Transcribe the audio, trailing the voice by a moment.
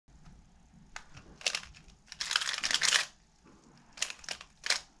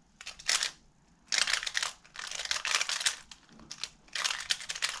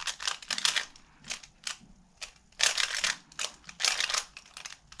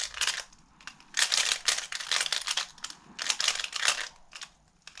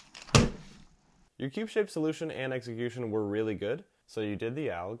Your cube shape solution and execution were really good. So you did the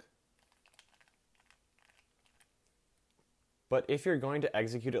alg. But if you're going to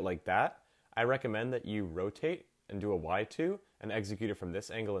execute it like that, I recommend that you rotate and do a Y2 and execute it from this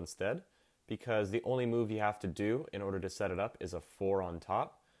angle instead, because the only move you have to do in order to set it up is a 4 on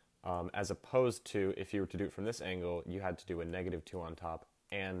top, as opposed to if you were to do it from this angle, you had to do a -2 on top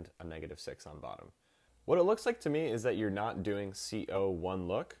and a -6 on bottom. What it looks like to me is that you're not doing CO one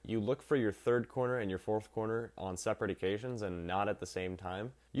look. You look for your third corner and your fourth corner on separate occasions and not at the same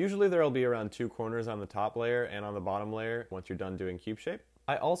time. Usually there will be around 2 corners on the top layer and on the bottom layer once you're done doing cube shape.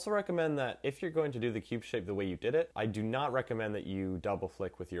 I also recommend that if you're going to do the cube shape the way you did it, I do not recommend that you double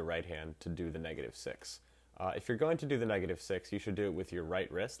flick with your right hand to do the -6. If you're going to do the -6, you should do it with your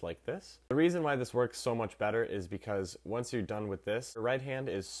right wrist like this. The reason why this works so much better is because once you're done with this, your right hand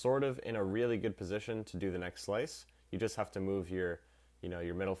is sort of in a really good position to do the next slice. You just have to move your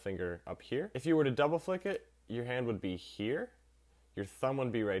middle finger up here. If you were to double flick it, your hand would be here, your thumb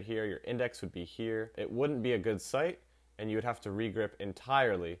would be right here, your index would be here. It wouldn't be a good sight, and you would have to regrip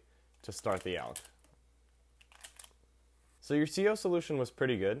entirely to start the alg. So your CO solution was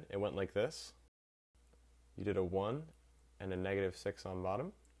pretty good. It went like this. You did a 1 and a -6 on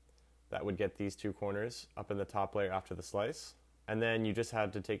bottom. That would get these 2 corners up in the top layer after the slice. And then you just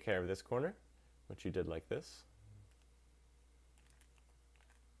had to take care of this corner, which you did like this.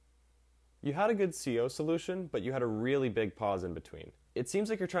 You had a good CO solution, but you had a really big pause in between. It seems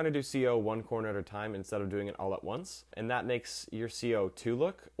like you're trying to do CO 1 corner at a time instead of doing it all at once, and that makes your CO 2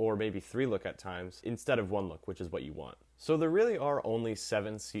 look, or maybe 3 look at times, instead of 1 look, which is what you want. So there really are only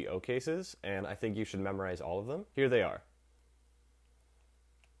 7 CO cases, and I think you should memorize all of them. Here they are.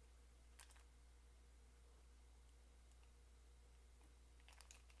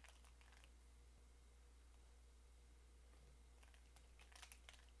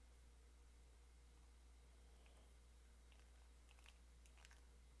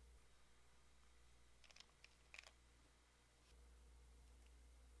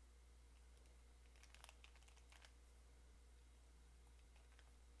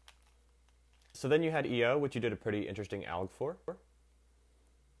 So then you had EO, which you did a pretty interesting alg for.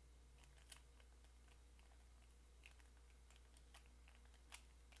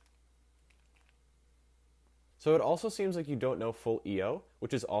 So it also seems like you don't know full EO,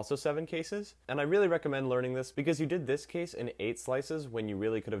 which is also 7 cases, and I really recommend learning this because you did this case in 8 slices when you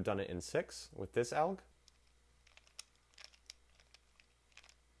really could have done it in 6 with this alg.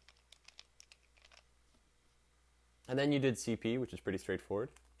 And then you did CP, which is pretty straightforward.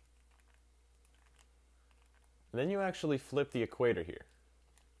 And then you actually flip the equator here.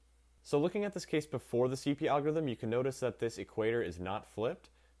 So looking at this case before the CP algorithm, you can notice that this equator is not flipped.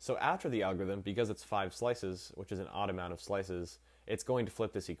 So after the algorithm, because it's 5 slices, which is an odd amount of slices, it's going to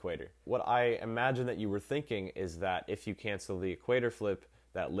flip this equator. What I imagine that you were thinking is that if you cancel the equator flip,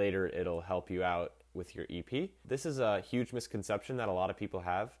 that later it'll help you out with your EP. This is a huge misconception that a lot of people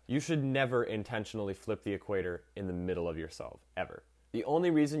have. You should never intentionally flip the equator in the middle of your solve, ever. The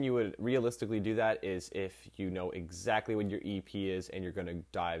only reason you would realistically do that is if you know exactly what your EP is and you're going to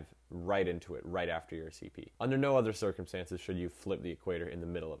dive right into it right after your CP. Under no other circumstances should you flip the equator in the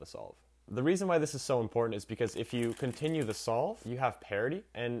middle of a solve. The reason why this is so important is because if you continue the solve, you have parity,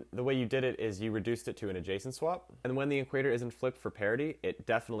 and the way you did it is you reduced it to an adjacent swap, and when the equator isn't flipped for parity, it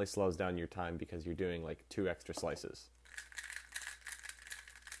definitely slows down your time because you're doing like 2 extra slices.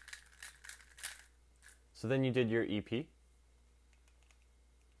 So then you did your EP.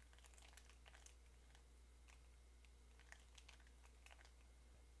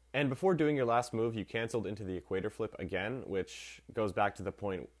 And before doing your last move, you canceled into the equator flip again, which goes back to the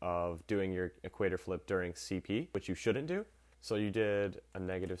point of doing your equator flip during CP, which you shouldn't do. So you did a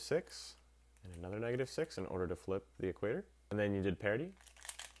 -6 and another -6 in order to flip the equator. And then you did parity.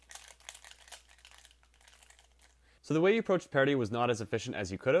 So the way you approached parity was not as efficient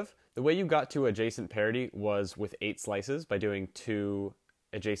as you could have. The way you got to adjacent parity was with 8 slices by doing 2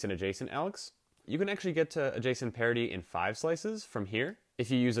 adjacent algs. You can actually get to adjacent parity in 5 slices from here if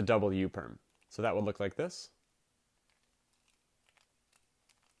you use a double U-perm. So that would look like this.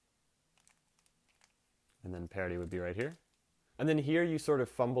 And then parity would be right here. And then here you sort of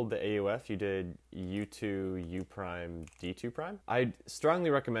fumbled the AUF. You did U2, U prime, D2 prime. I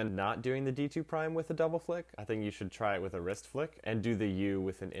strongly recommend not doing the D2 prime with a double flick. I think you should try it with a wrist flick and do the U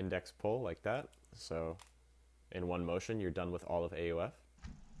with an index pull like that. So in one motion, you're done with all of AUF.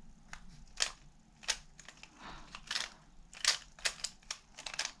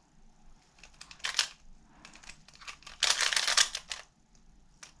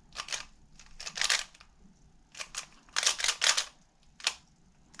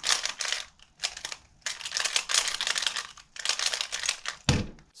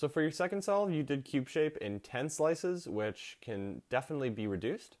 So for your second solve, you did cube shape in 10 slices, which can definitely be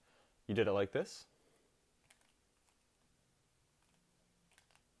reduced. You did it like this.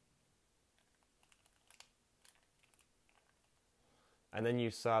 And then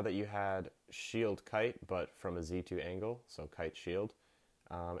you saw that you had shield kite, but from a Z2 angle, so kite shield.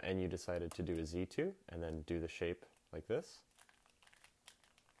 And you decided to do a Z2 and then do the shape like this.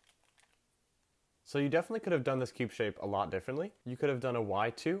 So you definitely could have done this cube shape a lot differently. You could have done a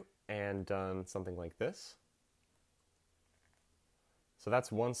Y2 and done something like this. So that's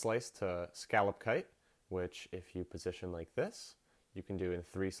one slice to scallop kite, which if you position like this, you can do in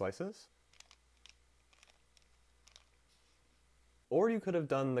 3 slices. Or you could have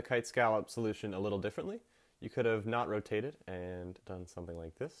done the kite scallop solution a little differently. You could have not rotated and done something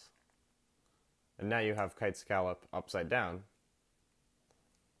like this. And now you have kite scallop upside down.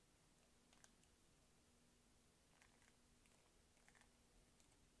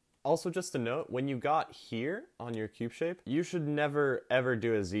 Also, just a note, when you got here on your cube shape, you should never ever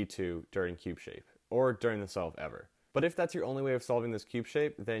do a Z2 during cube shape, or during the solve ever. But if that's your only way of solving this cube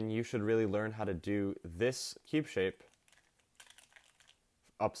shape, then you should really learn how to do this cube shape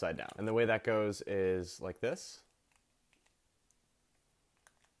upside down. And the way that goes is like this.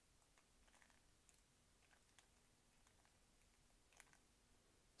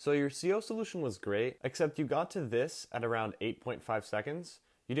 So your CO solution was great, except you got to this at around 8.5 seconds.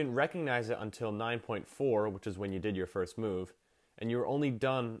 You didn't recognize it until 9.4, which is when you did your first move, and you were only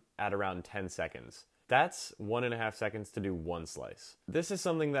done at around 10 seconds. That's 1.5 seconds to do one slice. This is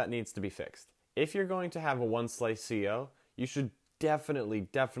something that needs to be fixed. If you're going to have a one slice CO, you should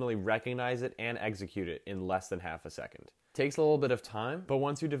definitely recognize it and execute it in less than half a second. Takes a little bit of time, but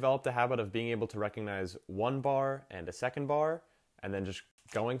once you develop the habit of being able to recognize one bar and a second bar, and then just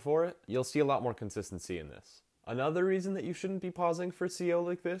going for it, you'll see a lot more consistency in this. Another reason that you shouldn't be pausing for CO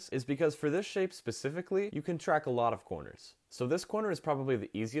like this is because for this shape specifically, you can track a lot of corners. So this corner is probably the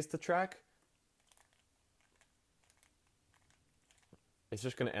easiest to track. It's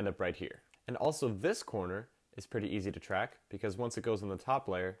just going to end up right here. And also this corner is pretty easy to track because once it goes on the top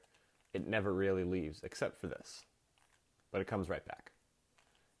layer, it never really leaves except for this. But it comes right back.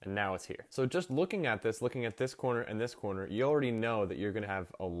 And now it's here. So just looking at this corner and this corner, you already know that you're going to have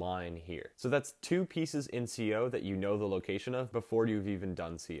a line here. So that's 2 pieces in CO that you know the location of before you've even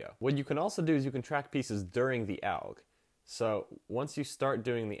done CO. What you can also do is you can track pieces during the alg. So once you start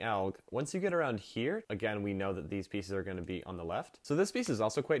doing the alg, once you get around here, again, we know that these pieces are going to be on the left. So this piece is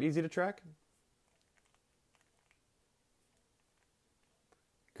also quite easy to track.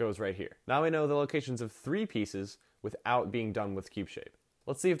 Goes right here. Now we know the locations of 3 pieces without being done with cube shape.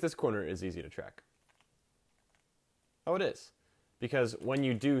 Let's see if this corner is easy to track. Oh, it is. Because when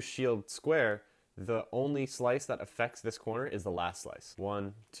you do shield square, the only slice that affects this corner is the last slice.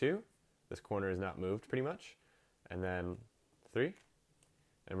 1, 2. This corner is not moved pretty much. And then 3.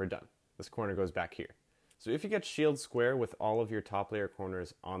 And we're done. This corner goes back here. So if you get shield square with all of your top layer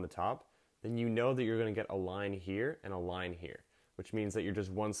corners on the top, then you know that you're going to get a line here and a line here, which means that you're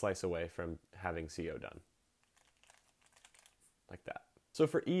just one slice away from having CO done. Like that. So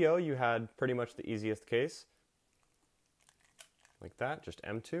for EO, you had pretty much the easiest case. Like that, just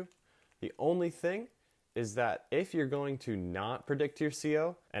M2. The only thing is that if you're going to not predict your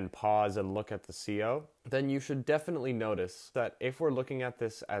CO and pause and look at the CO, then you should definitely notice that if we're looking at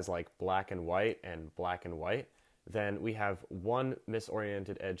this as like black and white, then we have one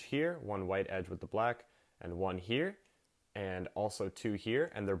misoriented edge here, one white edge with the black, and one here, and also 2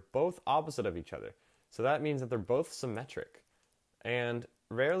 here, and they're both opposite of each other. So that means that they're both symmetric. And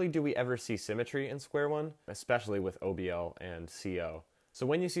rarely do we ever see symmetry in square one, especially with OBL and CO. So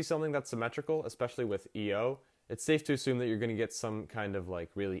when you see something that's symmetrical, especially with EO, it's safe to assume that you're going to get some kind of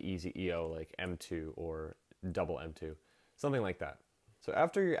like really easy EO, like M2 or double M2, something like that. So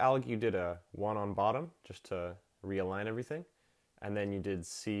after your alg, you did a 1 on bottom, just to realign everything, and then you did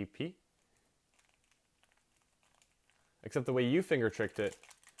CP. Except the way you finger tricked it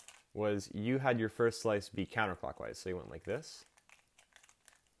was you had your first slice be counterclockwise, so you went like this.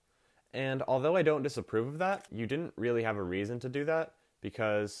 And although I don't disapprove of that, you didn't really have a reason to do that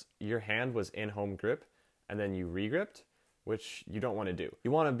because your hand was in home grip and then you regripped, which you don't want to do.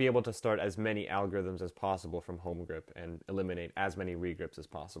 You want to be able to start as many algorithms as possible from home grip and eliminate as many regrips as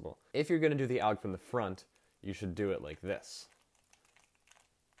possible. If you're going to do the alg from the front, you should do it like this.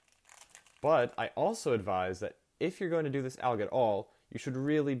 But I also advise that if you're going to do this alg at all, you should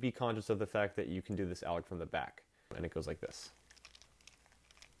really be conscious of the fact that you can do this alg from the back. And it goes like this.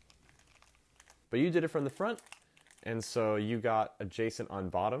 But you did it from the front, and so you got adjacent on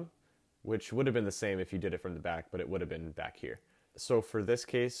bottom, which would have been the same if you did it from the back, but it would have been back here. So for this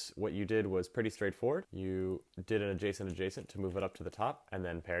case, what you did was pretty straightforward. You did an adjacent to move it up to the top, and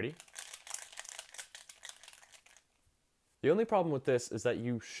then parity. The only problem with this is that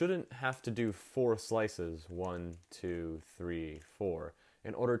you shouldn't have to do 4 slices, 1, 2, 3, 4,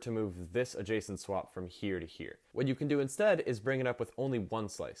 in order to move this adjacent swap from here to here. What you can do instead is bring it up with only 1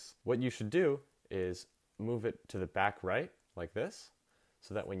 slice. What you should do is move it to the back right, like this,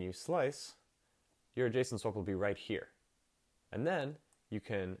 so that when you slice, your adjacent swap will be right here. And then you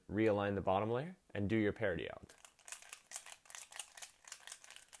can realign the bottom layer and do your parity alg.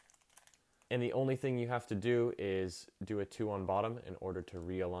 And the only thing you have to do is do a 2 on bottom in order to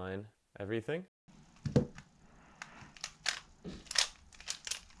realign everything.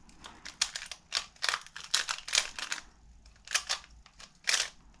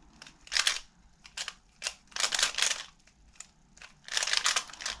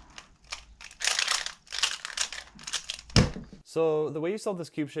 So the way you solved this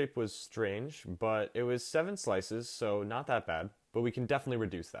cube shape was strange, but it was 7 slices, so not that bad, but we can definitely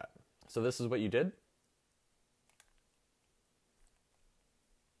reduce that. So this is what you did.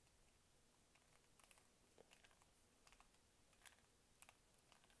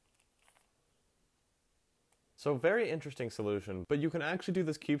 So very interesting solution, but you can actually do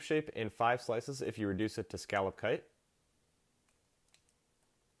this cube shape in 5 slices if you reduce it to scallop kite.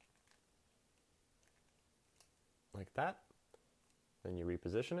 Like that. Then you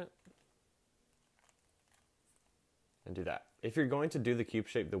reposition it. And do that. If you're going to do the cube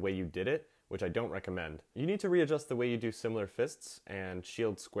shape the way you did it, which I don't recommend, you need to readjust the way you do similar fists and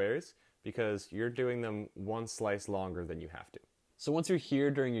shield squares because you're doing them 1 slice longer than you have to. So once you're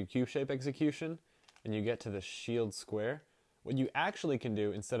here during your cube shape execution and you get to the shield square, what you actually can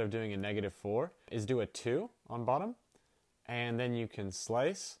do instead of doing a -4 is do a 2 on bottom, and then you can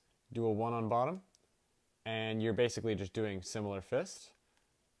slice, do a 1 on bottom, and you're basically just doing similar fist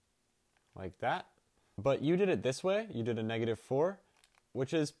like that. But you did it this way, you did a -4,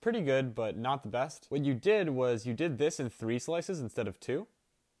 which is pretty good, but not the best. What you did was you did this in 3 slices instead of 2.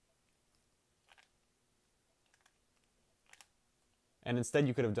 And instead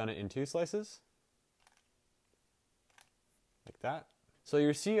you could have done it in 2 slices. Like that. So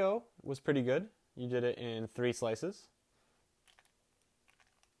your CO was pretty good. You did it in 3 slices.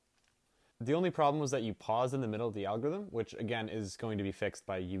 The only problem was that you paused in the middle of the algorithm, which again is going to be fixed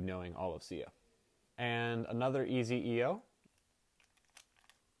by you knowing all of CO. And another easy EO.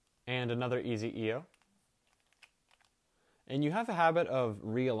 And another easy EO. And you have a habit of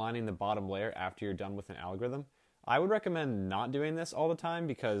realigning the bottom layer after you're done with an algorithm. I would recommend not doing this all the time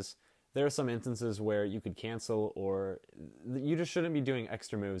because there are some instances where you could cancel, or you just shouldn't be doing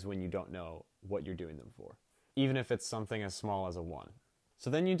extra moves when you don't know what you're doing them for, even if it's something as small as a 1. So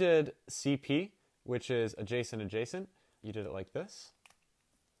then you did CP, which is adjacent. You did it like this.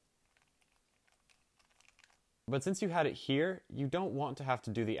 But since you had it here, you don't want to have to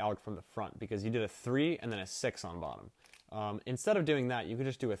do the alg from the front because you did a 3 and then a 6 on bottom. Instead of doing that, you could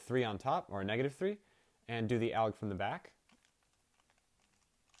just do a 3 on top, or a -3, and do the alg from the back.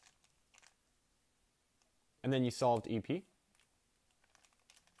 And then you solved EP.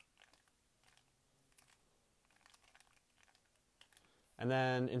 And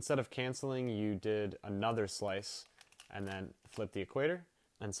then instead of canceling, you did another slice and then flip the equator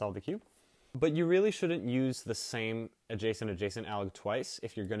and solve the cube. But you really shouldn't use the same adjacent alg twice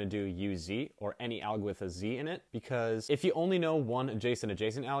if you're going to do UZ or any alg with a Z in it, because if you only know one adjacent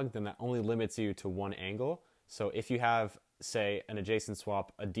alg, then that only limits you to one angle. So if you have, say, an adjacent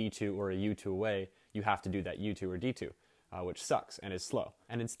swap, a D2 or a U2 away, you have to do that U2 or D2, which sucks and is slow.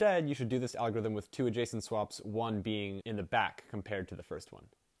 And instead, you should do this algorithm with 2 adjacent swaps, one being in the back compared to the first one.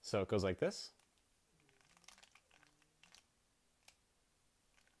 So it goes like this.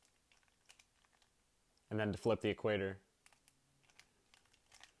 And then to flip the equator,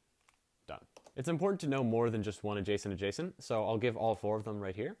 done. It's important to know more than just one adjacent, so I'll give all 4 of them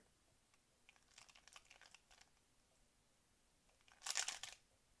right here.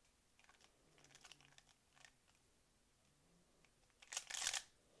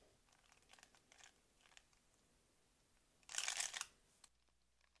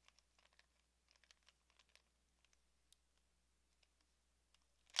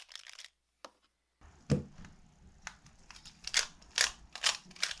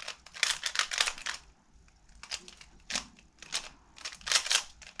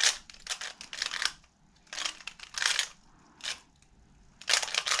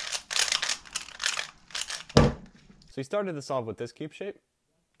 So we started to solve with this cube shape.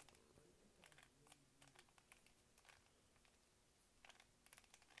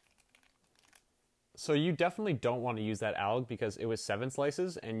 So you definitely don't want to use that alg because it was 7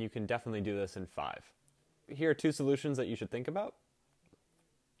 slices, and you can definitely do this in 5. Here are 2 solutions that you should think about.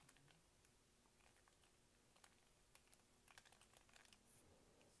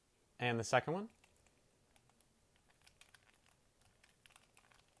 And the second one.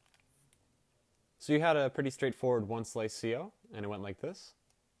 So you had a pretty straightforward 1 slice CO, and it went like this.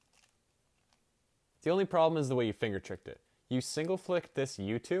 The only problem is the way you finger tricked it. You single flicked this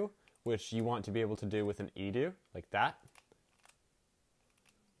U2, which you want to be able to do with an E2, like that.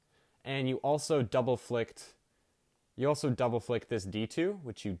 And you also double flicked this D2,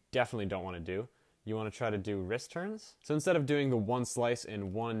 which you definitely don't want to do. You want to try to do wrist turns. So instead of doing the 1 slice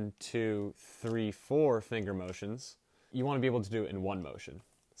in 1, 2, 3, 4 finger motions, you want to be able to do it in 1 motion.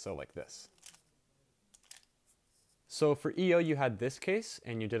 So like this. So for EO, you had this case,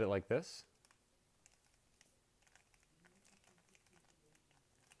 and you did it like this.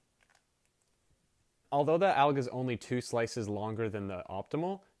 Although that alg is only 2 slices longer than the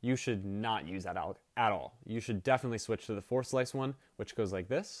optimal, you should not use that alg at all. You should definitely switch to the 4 slice one, which goes like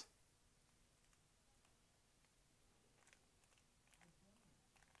this.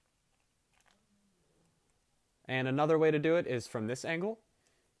 And another way to do it is from this angle.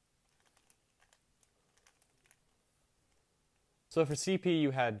 So for CP,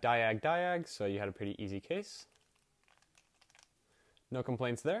 you had diag, so you had a pretty easy case. No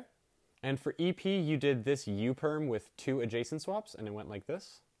complaints there. And for EP, you did this U-perm with 2 adjacent swaps, and it went like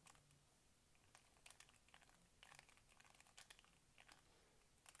this.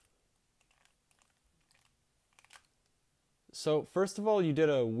 So first of all, you did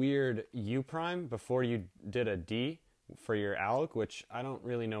a weird U-prime before you did a D for your alg, which I don't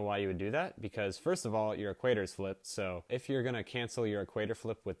really know why you would do that, because first of all, your equator's flipped, so if you're going to cancel your equator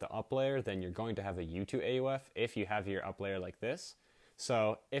flip with the up layer, then you're going to have a U2 AUF if you have your up layer like this.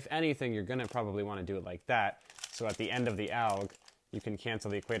 So if anything, you're going to probably want to do it like that, so at the end of the alg, you can cancel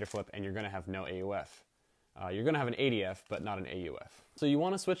the equator flip and you're going to have no AUF. You're going to have an ADF, but not an AUF. So you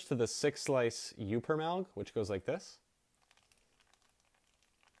want to switch to the 6 slice U-perm alg, which goes like this.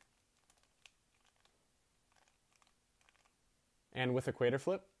 And with equator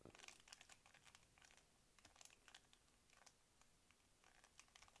flip.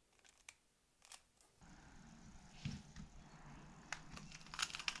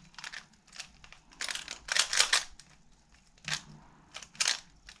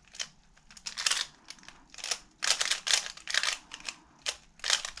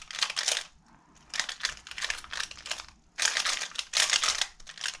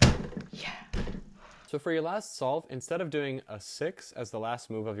 So for your last solve, instead of doing a 6 as the last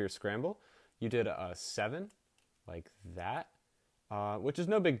move of your scramble, you did a 7, like that, which is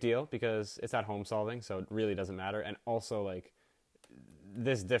no big deal because it's at home solving, so it really doesn't matter. And also, like,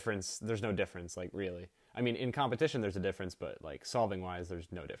 this difference, there's no difference, like, really. I mean, in competition there's a difference, but, like, solving-wise,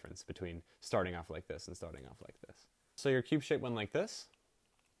 there's no difference between starting off like this and starting off like this. So your cube shape went like this.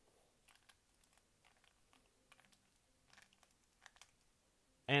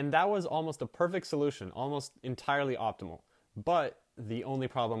 And that was almost a perfect solution, almost entirely optimal. But the only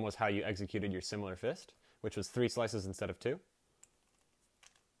problem was how you executed your similar fist, which was 3 slices instead of 2.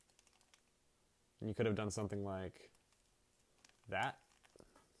 And you could have done something like that,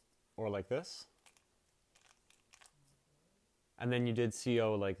 or like this. And then you did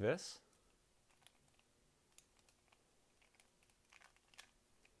CO like this.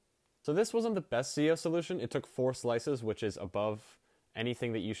 So this wasn't the best CO solution. It took 4 slices, which is above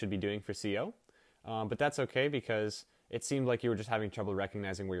anything that you should be doing for CO, but that's okay because it seemed like you were just having trouble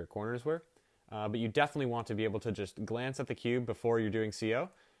recognizing where your corners were. But you definitely want to be able to just glance at the cube before you're doing CO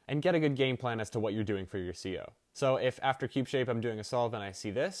and get a good game plan as to what you're doing for your CO. So if after cube shape I'm doing a solve and I see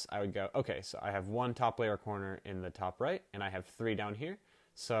this, I would go, okay, so I have 1 top layer corner in the top right and I have 3 down here.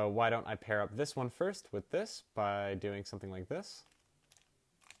 So why don't I pair up this one first with this by doing something like this?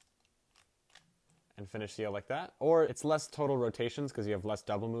 And finish CO like that. Or it's less total rotations because you have less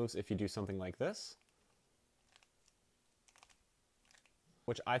double moves if you do something like this,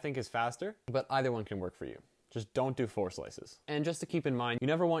 which I think is faster, but either one can work for you. Just don't do 4 slices. And just to keep in mind, you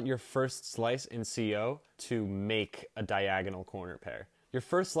never want your first slice in CO to make a diagonal corner pair. Your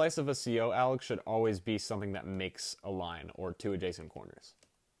first slice of a CO alg should always be something that makes a line or 2 adjacent corners.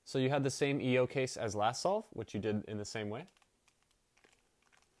 So you had the same EO case as last solve, which you did in the same way.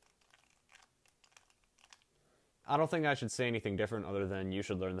 I don't think I should say anything different other than you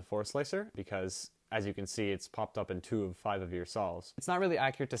should learn the 4 slicer because, as you can see, it's popped up in 2 of 5 of your solves. It's not really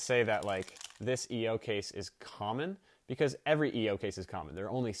accurate to say that, like, this EO case is common because every EO case is common. There are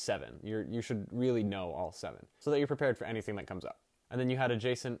only 7. You should really know all 7 so that you're prepared for anything that comes up. And then you had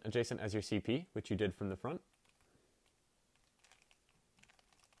adjacent as your CP, which you did from the front.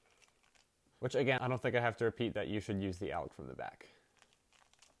 Which again, I don't think I have to repeat that you should use the alg from the back.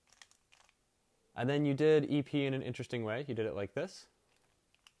 And then you did EP in an interesting way. You did it like this.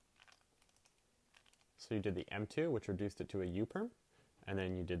 So you did the M2, which reduced it to a U-perm. And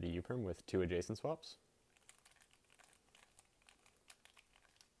then you did the U-perm with 2 adjacent swaps.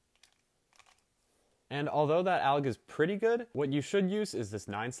 And although that alg is pretty good, what you should use is this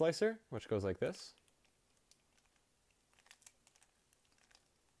 9 slicer, which goes like this.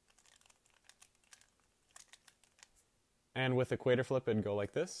 And with equator flip, it'd go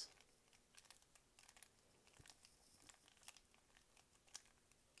like this.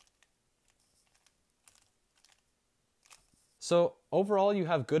 So overall, you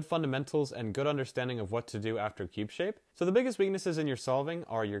have good fundamentals and good understanding of what to do after cube shape. So the biggest weaknesses in your solving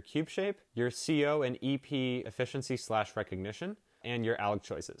are your cube shape, your CO and EP efficiency / recognition, and your alg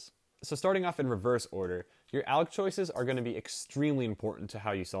choices. So starting off in reverse order, your alg choices are going to be extremely important to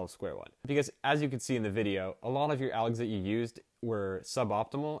how you solve square one. Because as you can see in the video, a lot of your algs that you used were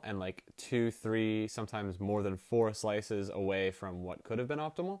suboptimal and like 2, 3, sometimes more than 4 slices away from what could have been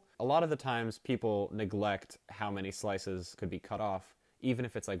optimal. A lot of the times people neglect how many slices could be cut off, even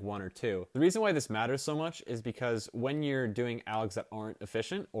if it's like 1 or 2. The reason why this matters so much is because when you're doing algs that aren't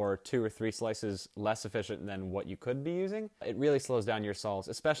efficient, or 2 or 3 slices less efficient than what you could be using, it really slows down your solves,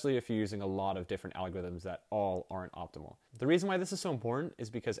 especially if you're using a lot of different algorithms that all aren't optimal. The reason why this is so important is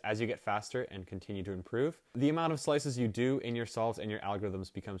because as you get faster and continue to improve, the amount of slices you do in your solves and your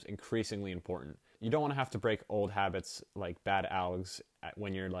algorithms becomes increasingly important. You don't want to have to break old habits like bad algs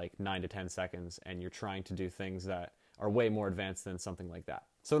when you're like 9 to 10 seconds and you're trying to do things that are way more advanced than something like that.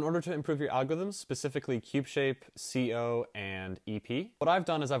 So in order to improve your algorithms, specifically cube shape, CO, and EP, what I've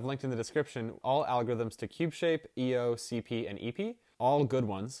done is I've linked in the description all algorithms to cube shape, EO, CP, and EP, all good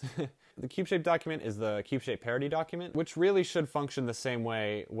ones. The cube shape document is the cube shape parity document, which really should function the same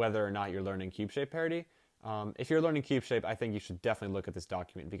way whether or not you're learning cube shape parity. If you're learning cube shape, I think you should definitely look at this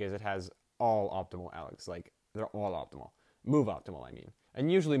document because it has all optimal algs. Like, they're all optimal. Move optimal, I mean.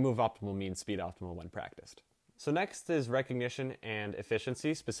 And usually move optimal means speed optimal when practiced. So next is recognition and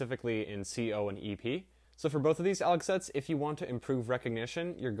efficiency, specifically in CO and EP. So for both of these alg sets, if you want to improve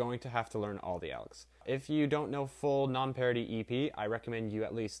recognition, you're going to have to learn all the algs. If you don't know full non-parity EP, I recommend you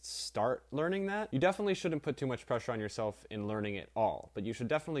at least start learning that. You definitely shouldn't put too much pressure on yourself in learning it all, but you should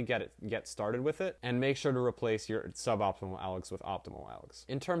definitely get started with it and make sure to replace your suboptimal algs with optimal algs.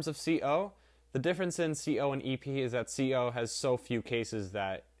 In terms of CO, the difference in CO and EP is that CO has so few cases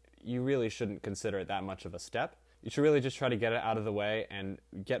that you really shouldn't consider it that much of a step. You should really just try to get it out of the way and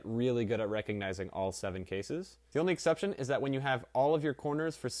get really good at recognizing all 7 cases. The only exception is that when you have all of your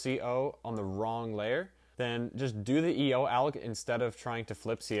corners for CO on the wrong layer, then just do the EO alg instead of trying to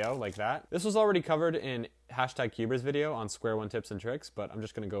flip CO like that. This was already covered in #Cubers video on square one tips and tricks, but I'm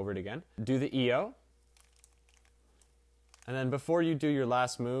just going to go over it again. Do the EO. And then before you do your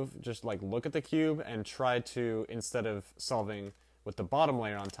last move, just like look at the cube and try to, instead of solving with the bottom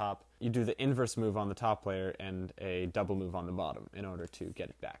layer on top, you do the inverse move on the top layer and a double move on the bottom in order to get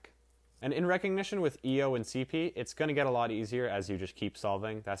it back. And in recognition with EO and CP, it's going to get a lot easier as you just keep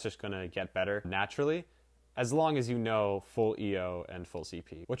solving. That's just going to get better naturally, as long as you know full EO and full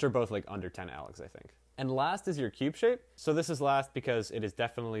CP, which are both like under 10 algs, I think. And last is your cube shape. So this is last because it is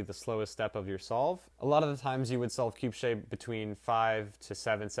definitely the slowest step of your solve. A lot of the times you would solve cube shape between 5 to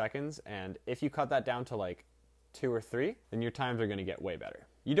 7 seconds, and if you cut that down to like 2 or 3, then your times are going to get way better.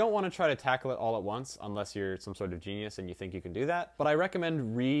 You don't want to try to tackle it all at once unless you're some sort of genius and you think you can do that, but I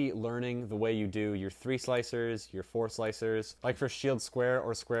recommend relearning the way you do your 3 slicers, your 4 slicers. Like for shield square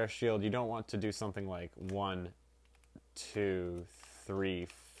or square shield, you don't want to do something like 1, 2, 3,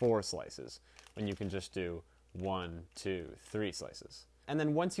 4 slices when you can just do 1, 2, 3 slices. And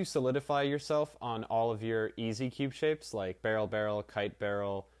then once you solidify yourself on all of your easy cube shapes like barrel barrel, kite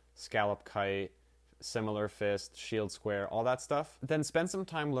barrel, scallop kite, similar fist, shield square, all that stuff, then spend some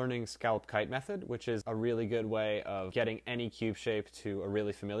time learning scallop kite method, which is a really good way of getting any cube shape to a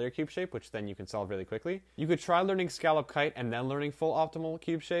really familiar cube shape, which then you can solve really quickly. You could try learning scallop kite and then learning full optimal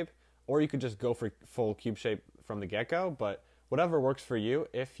cube shape, or you could just go for full cube shape from the get-go, but whatever works for you.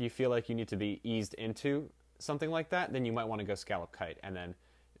 If you feel like you need to be eased into something like that, then you might want to go scallop kite and then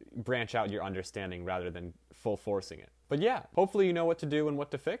branch out your understanding rather than full forcing it. But yeah, hopefully you know what to do and what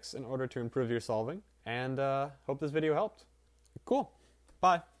to fix in order to improve your solving. And hope this video helped. Cool.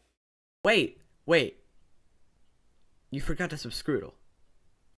 Bye. Wait. You forgot to subscribe.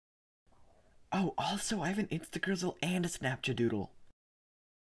 Oh, also I have an Instagrizzle and a Snapchadoodle.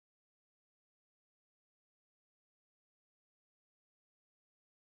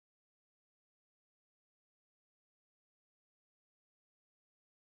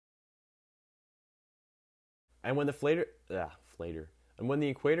 And when the flater, and when the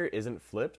equator isn't flipped,